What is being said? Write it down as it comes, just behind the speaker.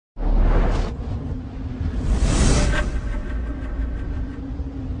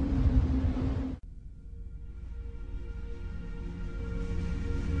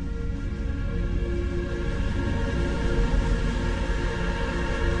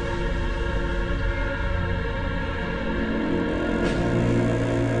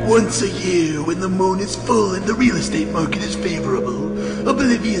Once a year, when the moon is full and the real estate market is favorable,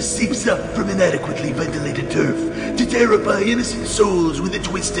 Oblivious seeps up from inadequately ventilated turf to terrify innocent souls with a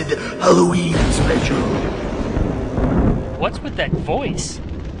twisted Halloween special. What's with that voice?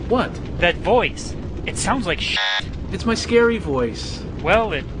 What? That voice. It sounds like shit. It's my scary voice.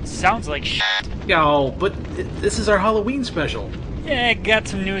 Well, it sounds like shit. Oh, but this is our Halloween special. Yeah, I got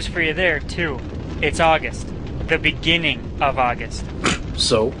some news for you there, too. It's August. The beginning of August.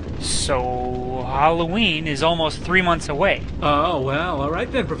 So, Halloween is almost 3 months away. Oh, well, all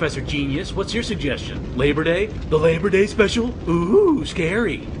right then, Professor Genius. What's your suggestion? Labor Day? The Labor Day special? Ooh,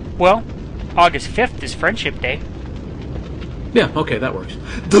 scary. Well, August 5th is Friendship Day. Yeah, okay, that works.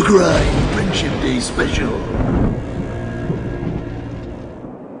 The Grind Friendship Day special.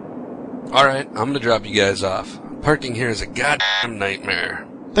 Alright, I'm gonna drop you guys off. Parking here is a goddamn nightmare.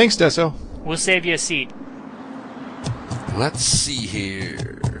 Thanks, Deso. We'll save you a seat. Let's see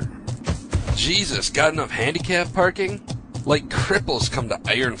here. Jesus, got enough handicap parking? Like cripples come to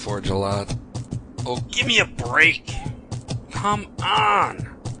Ironforge a lot. Oh, give me a break. Come on.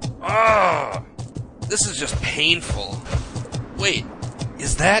 Oh, this is just painful. Wait,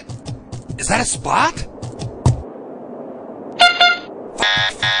 is that a spot?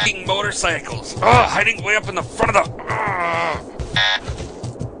 F***ing motorcycles. Oh, hiding way up in the front of the...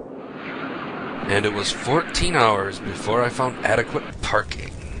 And it was 14 hours before I found adequate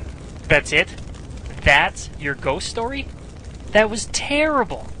parking. That's it? That's your ghost story? That was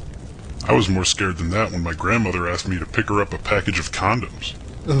terrible. I was more scared than that when my grandmother asked me to pick her up a package of condoms.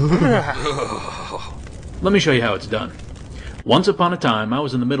 Let me show you how it's done. Once upon a time, I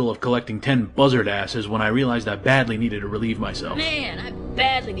was in the middle of collecting 10 buzzard asses when I realized I badly needed to relieve myself. Man, I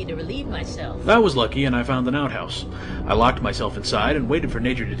badly need to relieve myself. I was lucky and I found an outhouse. I locked myself inside and waited for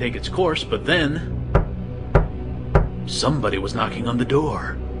nature to take its course, but then... somebody was knocking on the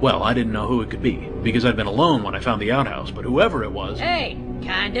door. Well, I didn't know who it could be, because I'd been alone when I found the outhouse, but whoever it was... Hey,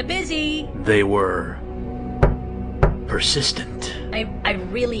 kinda busy. They were... persistent. I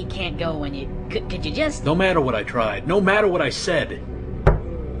really can't go when you... Could you just... No matter what I tried, no matter what I said,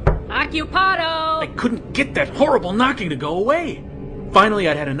 Occupado! I couldn't get that horrible knocking to go away. Finally,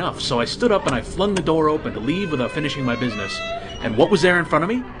 I'd had enough, so I stood up and I flung the door open to leave without finishing my business. And what was there in front of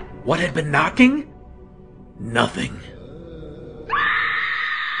me? What had been knocking? Nothing.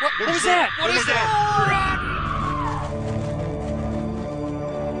 What was that? What is that?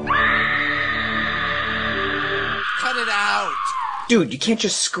 Cut it out! Dude, you can't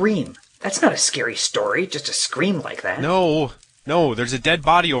just scream. That's not a scary story, just to scream like that. No, there's a dead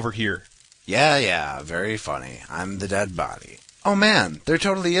body over here. Yeah, very funny. I'm the dead body. Oh man, there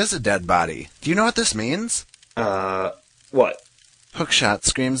totally is a dead body. Do you know what this means? What? Hookshot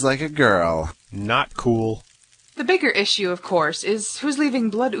screams like a girl. Not cool. The bigger issue, of course, is who's leaving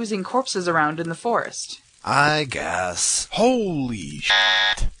blood-oozing corpses around in the forest. I guess. Holy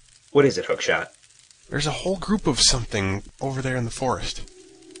shit. What is it, Hookshot? There's a whole group of something over there in the forest.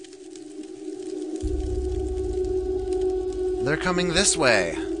 They're coming this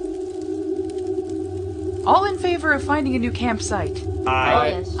way. All in favor of finding a new campsite.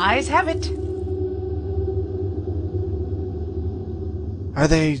 Yes. Ayes have it. Are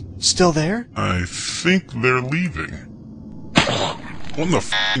they still there? I think they're leaving. What in the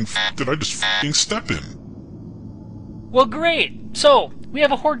f***ing did I just f***ing step in? Well, great. So, we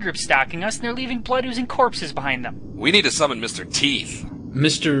have a horde group stalking us, and they're leaving blood-oozing corpses behind them. We need to summon Mr. Teeth.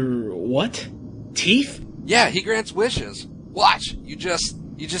 Mr. what? Teeth? Yeah, he grants wishes. Watch, you just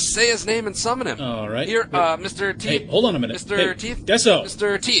say his name and summon him. All right. Here, Mr. Teeth. Hey, hold on a minute. Mr. Hey, Teeth. Deso.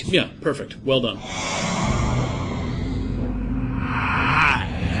 Mr. Teeth. Yeah, perfect. Well done.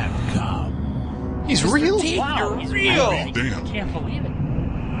 He's real? Teeth, Wow, you're he's real. Damn. Can't believe it.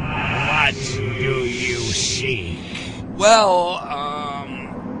 What do you seek? Well,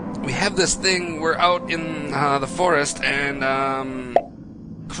 we have this thing. We're out in the forest, and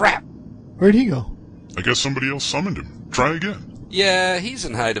crap. Where'd he go? I guess somebody else summoned him. Try again. Yeah, he's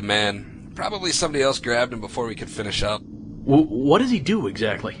in high demand. Probably somebody else grabbed him before we could finish up. What does he do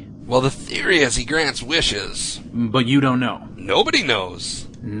exactly? Well, the theory is he grants wishes. But you don't know. Nobody knows.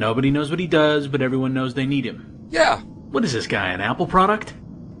 Nobody knows what he does, but everyone knows they need him. Yeah. What is this guy, an Apple product?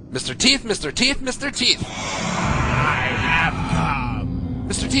 Mr. Teeth, Mr. Teeth, Mr. Teeth. I have come.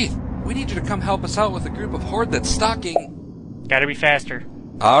 Mr. Teeth, we need you to come help us out with a group of horde that's stalking. Gotta be faster.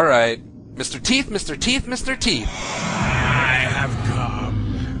 All right. Mr. Teeth, Mr. Teeth, Mr. Teeth. I have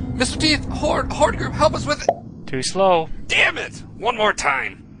come. Mr. Teeth, horde group, help us with it. Too slow. Damn it! One more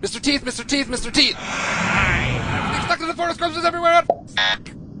time. Mr. Teeth, Mr. Teeth, Mr. Teeth. We're stuck in the forest, corpses everywhere.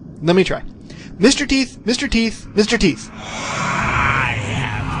 Let me try. Mr. Teeth, Mr. Teeth, Mr. Teeth. I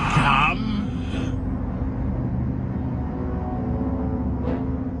have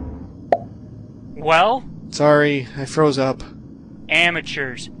Well? Sorry, I froze up.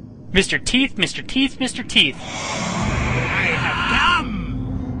 Amateurs. Mr. Teeth, Mr. Teeth, Mr. Teeth. I have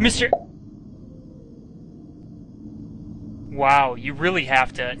come! Mr. Wow, you really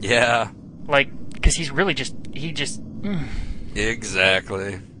have to... Yeah. Because he's really he just...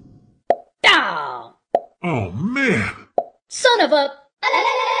 Exactly. Oh, Oh, man. son of a...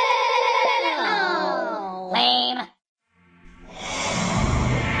 Oh, lame. I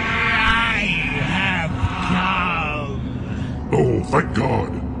have come! Oh, thank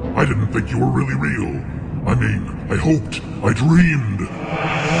God. I didn't think you were really real. I mean, I hoped, I dreamed.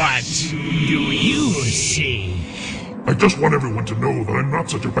 What do you see? I just want everyone to know that I'm not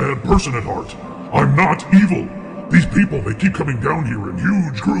such a bad person at heart. I'm not evil. These people, they keep coming down here in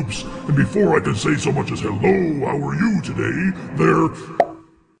huge groups, and before I can say so much as hello, how are you today, they're...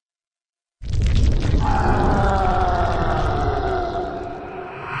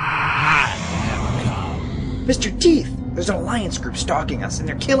 Mr. Teeth, there's an alliance group stalking us, and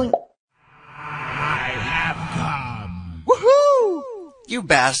they're killing... I have come! Woohoo! You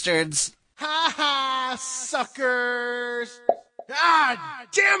bastards! Ha ha, suckers! God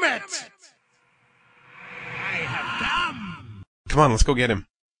damn it! I have come! Come on, let's go get him.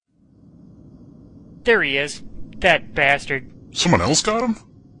 There he is. That bastard. Someone else got him?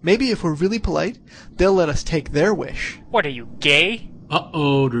 Maybe if we're really polite, they'll let us take their wish. What are you, gay?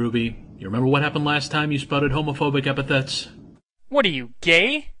 Uh-oh, Drooby. You remember what happened last time you spouted homophobic epithets? What are you,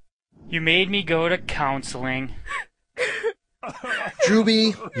 gay? You made me go to counseling.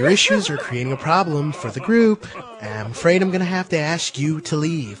 Drooby, your issues are creating a problem for the group. I'm afraid I'm gonna have to ask you to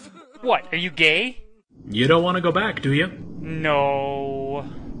leave. What, are you gay? You don't want to go back, do you? No.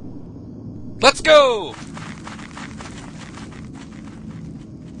 Let's go!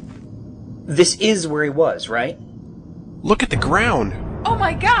 This is where he was, right? Look at the ground. Oh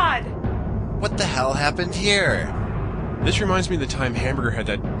my god! What the hell happened here? This reminds me of the time Hamburger had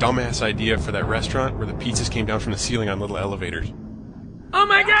that dumbass idea for that restaurant where the pizzas came down from the ceiling on little elevators. Oh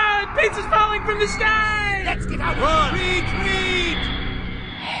my god! Pizza's falling from the sky! Let's get out! Run! Retreat!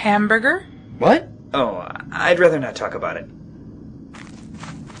 Hamburger? What? Oh, I'd rather not talk about it.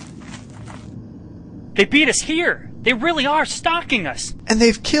 They beat us here. They really are stalking us. And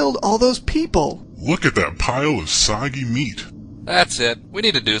they've killed all those people. Look at that pile of soggy meat. That's it. We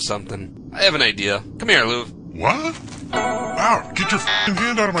need to do something. I have an idea. Come here, Lou. What? Ow, get your f***ing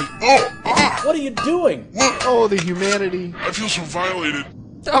hand out of my... Oh! Ah! What are you doing? What? Oh, the humanity. I feel so violated.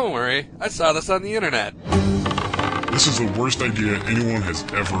 Don't worry. I saw this on the internet. This is the worst idea anyone has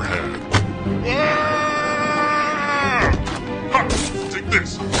ever had. Ha! Take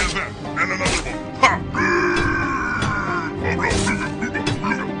this, and that, and another one. Ha!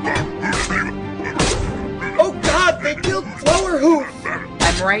 Oh god, they killed Flower Hoof!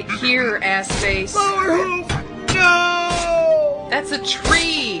 I'm right here, ass face. Flower Hoof! No! That's a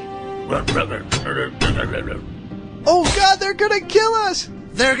tree! Oh god, they're gonna kill us!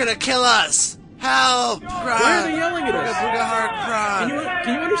 They're gonna kill us! Help! Why are they yelling at us? Cry.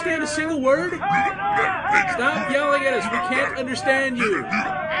 Can you understand a single word? Stop yelling at us. We can't understand you.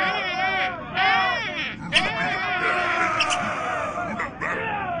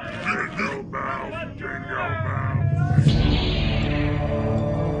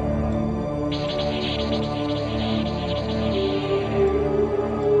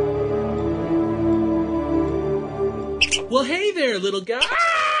 Well, hey there, little guy.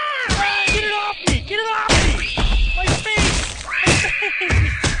 Get it off me! Get it off me! My face! My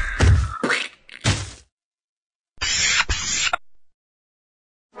face!